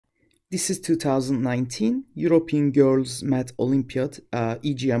This is 2019 European Girls Math Olympiad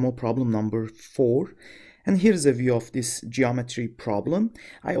EGMO problem number 4. And here's a view of this geometry problem.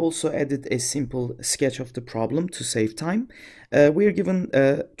 I also added a simple sketch of the problem to save time. We're given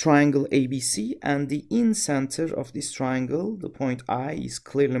a triangle ABC, and the incenter of this triangle, the point I, is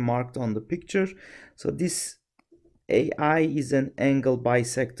clearly marked on the picture. So this AI is an angle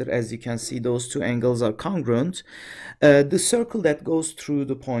bisector. As you can see, those two angles are congruent. The circle that goes through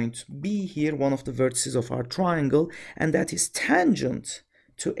the point B here, one of the vertices of our triangle, and that is tangent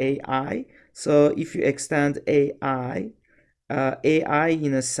to AI. So if you extend AI, AI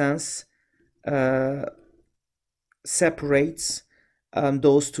in a sense separates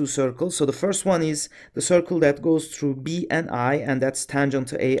those two circles. So the first one is the circle that goes through B and I, and that's tangent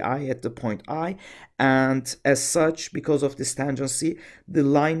to AI at the point I. And as such, because of this tangency, the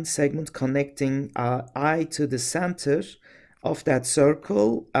line segment connecting I to the center of that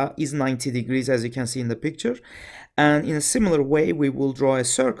circle is 90 degrees, as you can see in the picture. And in a similar way, we will draw a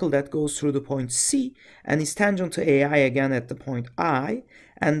circle that goes through the point C and is tangent to AI again at the point I,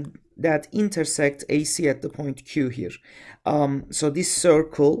 and that intersect AC at the point Q here. So this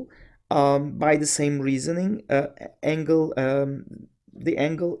circle, by the same reasoning, the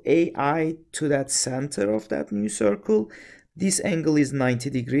angle AI to that center of that new circle, this angle is 90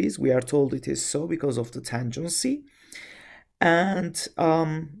 degrees. We are told it is so because of the tangency. And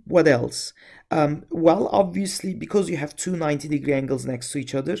what else? Well, obviously, because you have two 90-degree angles next to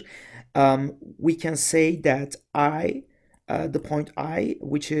each other, we can say that the point I,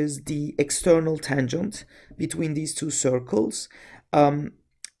 which is the external tangent between these two circles,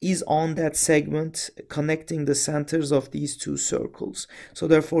 is on that segment connecting the centers of these two circles. So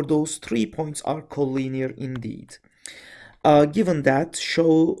therefore, those 3 points are collinear indeed. Given that,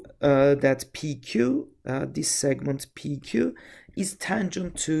 show that PQ, this segment PQ, is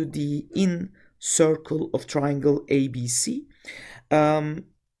tangent to the in-circle of triangle ABC.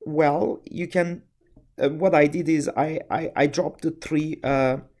 Well, you can, what I did is I dropped the three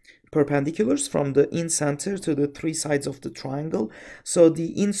perpendiculars from the in-center to the three sides of the triangle. So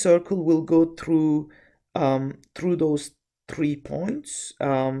the in-circle will go through those 3 points.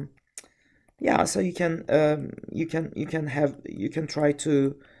 Yeah, so you can try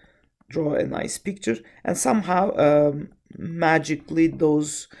to draw a nice picture, and somehow magically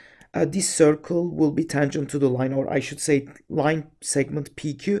this circle will be tangent to the line, or I should say line segment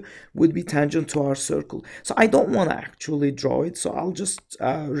PQ would be tangent to our circle. So I don't want to actually draw it, so I'll just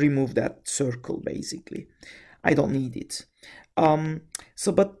remove that circle basically. I don't need it. How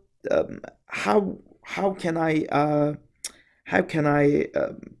can I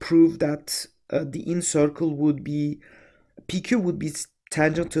prove that the in-circle would be, PQ would be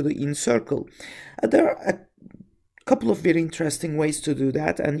tangent to the in-circle? There are a couple of very interesting ways to do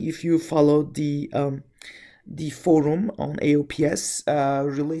that, and if you follow the forum on AOPS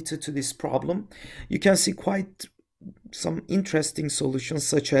related to this problem, you can see quite some interesting solutions,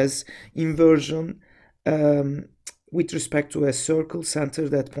 such as inversion with respect to a circle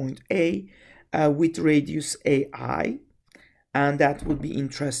centered at point A with radius AI. And that would be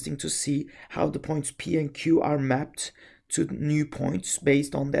interesting to see how the points P and Q are mapped to new points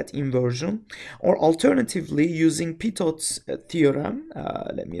based on that inversion. Or alternatively, using Pitot's theorem,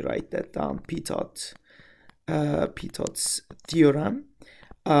 let me write that down, Pitot's theorem,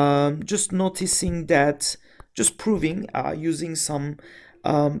 just noticing that, just proving, using some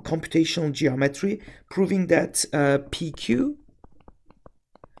computational geometry, proving that PQ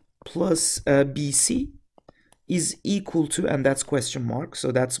plus BC is equal to, and that's question mark,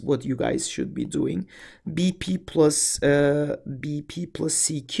 so that's what you guys should be doing, BP plus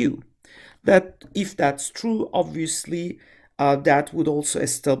CQ. That, if that's true, obviously that would also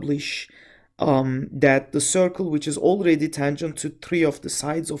establish that the circle, which is already tangent to 3 of the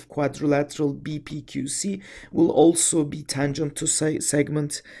sides of quadrilateral BPQC, will also be tangent to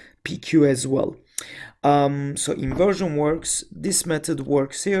segment PQ as well. So inversion works, this method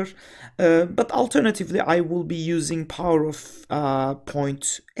works here, but alternatively I will be using power of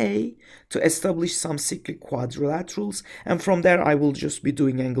point A to establish some cyclic quadrilaterals, and from there I will just be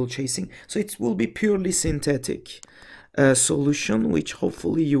doing angle chasing. So it will be purely synthetic solution, which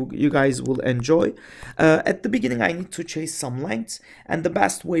hopefully you guys will enjoy. At the beginning I need to chase some lengths, and the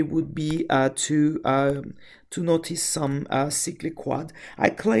best way would be to notice some cyclic quad. I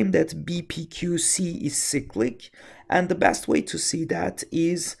claim that BPQC is cyclic, and the best way to see that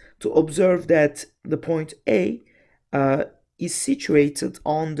is to observe that the point A is situated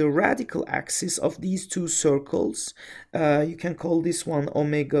on the radical axis of these two circles. You can call this one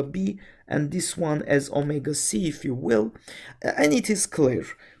omega B and this one as omega C, if you will. And it is clear.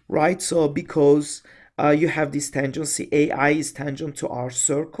 right? So because you have this tangency, AI is tangent to our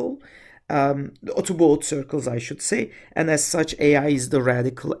circle, or to both circles, I should say, and as such, AI is the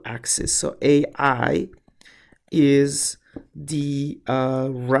radical axis. So AI is the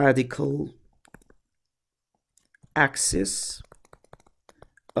radical axis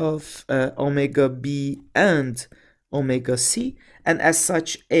of omega b and omega c, and as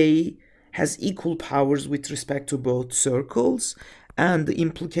such A has equal powers with respect to both circles, and the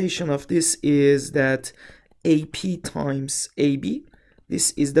implication of this is that AP times AB,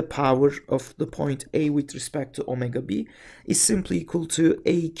 this is the power of the point A with respect to omega b, is simply equal to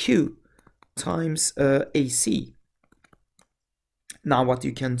AQ times AC. Now what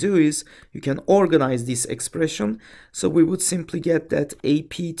you can do is you can organize this expression. So we would simply get that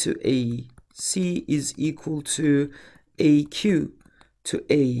AP to AC is equal to AQ to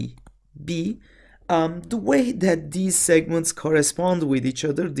AB. The way that these segments correspond with each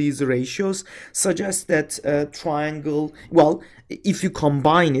other, these ratios, suggest that triangle, well, if you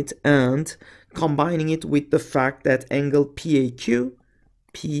combine it and combining it with the fact that angle PAQ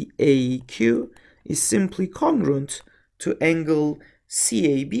is simply congruent to angle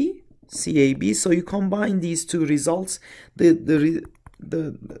CAB, so you combine these two results, the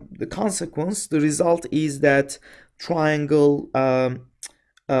consequence, the result is that triangle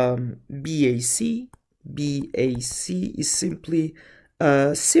BAC is simply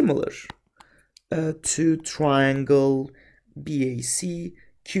similar to triangle BAC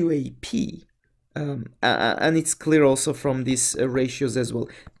QAP. And it's clear also from these ratios as well.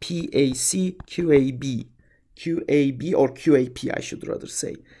 PAC QAB or QAP, I should rather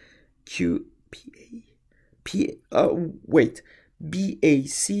say. BAC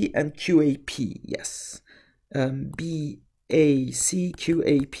and QAP, yes. BAC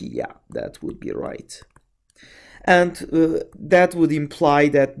QAP, yeah, that would be right. And that would imply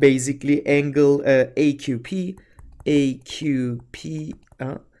that basically angle AQP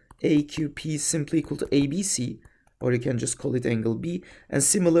is simply equal to ABC, or you can just call it angle B, and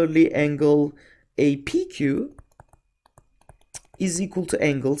similarly angle APQ is equal to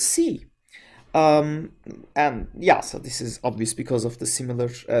angle C. And yeah, so this is obvious because of the similar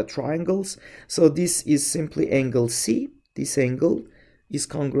triangles. So this is simply angle C. This angle is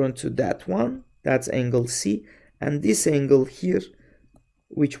congruent to that one. That's angle C. And this angle here,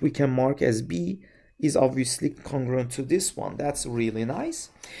 which we can mark as B, is obviously congruent to this one. That's really nice.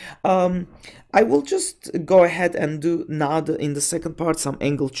 I will just go ahead and do now in the second part some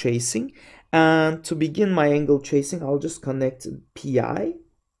angle chasing. And to begin my angle chasing, I'll just connect PI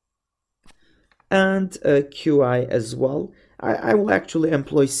and QI as well. I will actually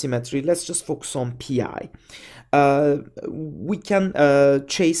employ symmetry. Let's just focus on PI. We can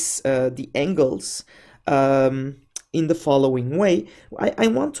chase the angles in the following way. I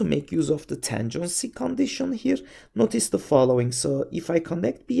want to make use of the tangency condition here. Notice the following. So if I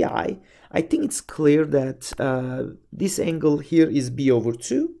connect BI, I think it's clear that this angle here is B over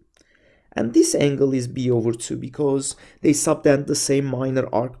 2. And this angle is B over 2 because they subtend the same minor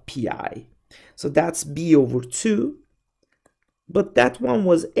arc PI. So that's B over 2. But that one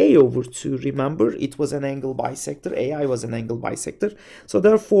was A over 2. Remember, it was an angle bisector. AI was an angle bisector. So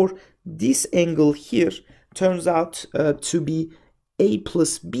therefore, this angle here turns out to be A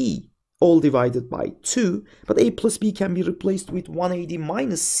plus B all divided by 2. But A plus B can be replaced with 180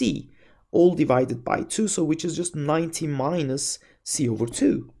 minus C all divided by 2. So which is just 90 minus C over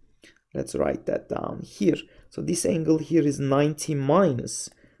 2. Let's write that down here. So this angle here is 90 minus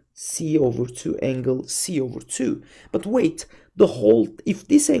C over 2 angle C over 2. But wait, if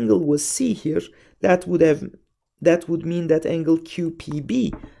this angle was C here, that would mean that angle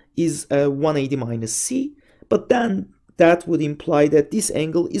QPB is 180 minus C. But then that would imply that this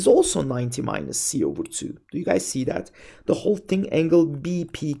angle is also 90 minus C over 2. Do you guys see that? The whole thing, angle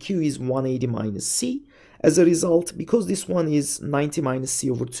BPQ, is 180 minus C. As a result, because this one is 90 minus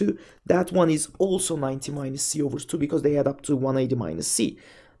C over 2, that one is also 90 minus C over 2 because they add up to 180 minus C.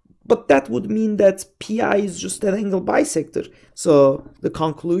 But that would mean that PI is just an angle bisector. So the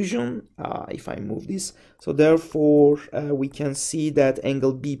conclusion, if I move this, so therefore we can see that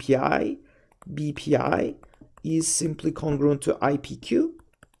angle BPI is simply congruent to IPQ.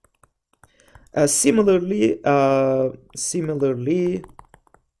 Similarly,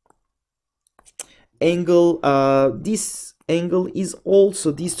 this angle is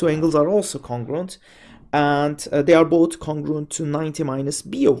also, these two angles are also congruent, and they are both congruent to 90 minus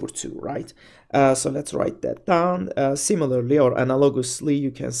B over 2, right? So let's write that down. Similarly or analogously,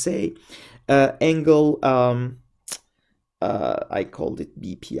 you can say angle, I called it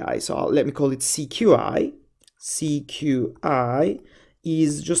BPI, so let me call it CQI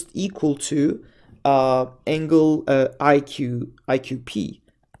is just equal to angle IQP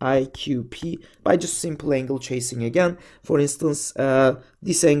by just simple angle chasing again. For instance,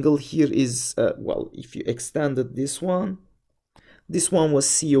 this angle here is, well, if you extended this one was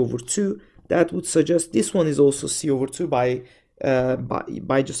C over 2. That would suggest this one is also C over 2 by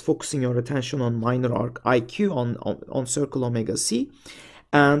just focusing your attention on minor arc IQ on circle omega C.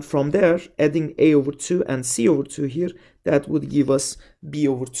 And from there, adding A over 2 and C over 2 here, that would give us B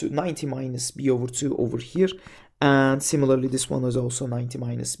over 2, 90 minus B over 2 over here. And similarly, this one is also 90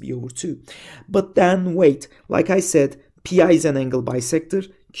 minus B over 2. But then wait, like I said, PI is an angle bisector,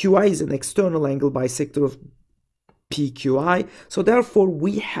 QI is an external angle bisector of PQI. So therefore,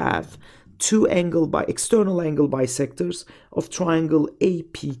 we have two external angle bisectors of triangle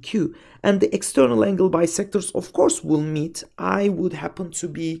APQ, and the external angle bisectors of course will meet. I would happen to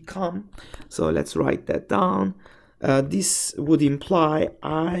become, so let's write that down. This would imply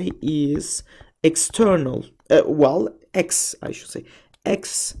I is external, X, I should say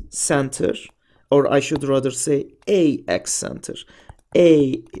Excenter, or I should rather say A Excenter.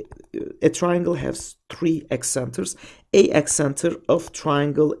 A triangle has three excenters. A excenter of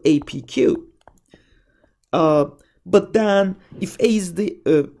triangle APQ. But then, if I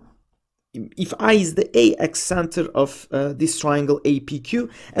is the A excenter of this triangle APQ,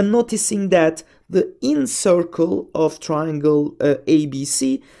 and noticing that the incircle of triangle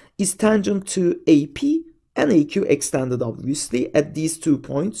ABC is tangent to AP and AQ extended, obviously, at these 2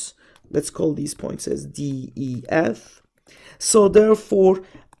 points. Let's call these points as D, E, F. So therefore,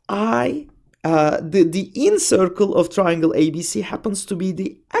 the incircle of triangle ABC happens to be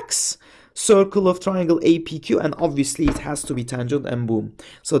the X circle of triangle APQ, and obviously it has to be tangent, and boom.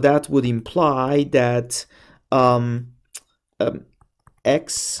 So that would imply that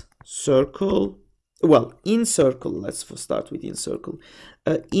X circle, well, incircle, let's start with incircle.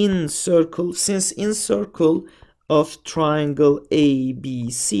 Incircle, since incircle of triangle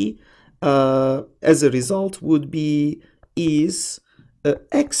ABC as a result would be X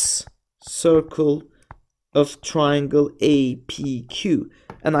circle of triangle APQ.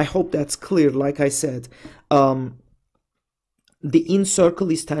 And I hope that's clear. Like I said, the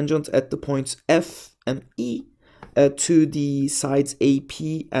incircle is tangent at the points F and E to the sides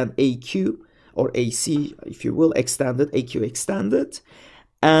AP and AQ, or AC, if you will, extended, AQ extended.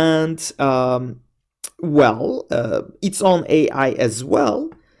 And, it's on AI as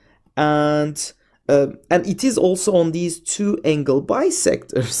well. And it is also on these two angle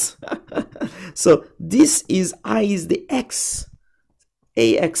bisectors. So this is I is the X,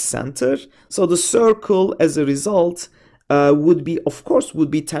 AX center. So the circle, as a result, would be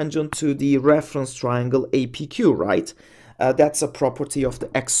tangent to the reference triangle APQ, right? That's a property of the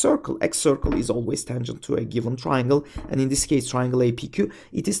Excircle. Excircle is always tangent to a given triangle, and in this case, triangle APQ,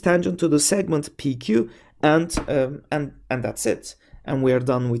 it is tangent to the segment PQ, and that's it. And we are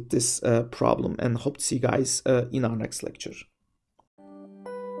done with this problem, and hope to see you guys in our next lecture.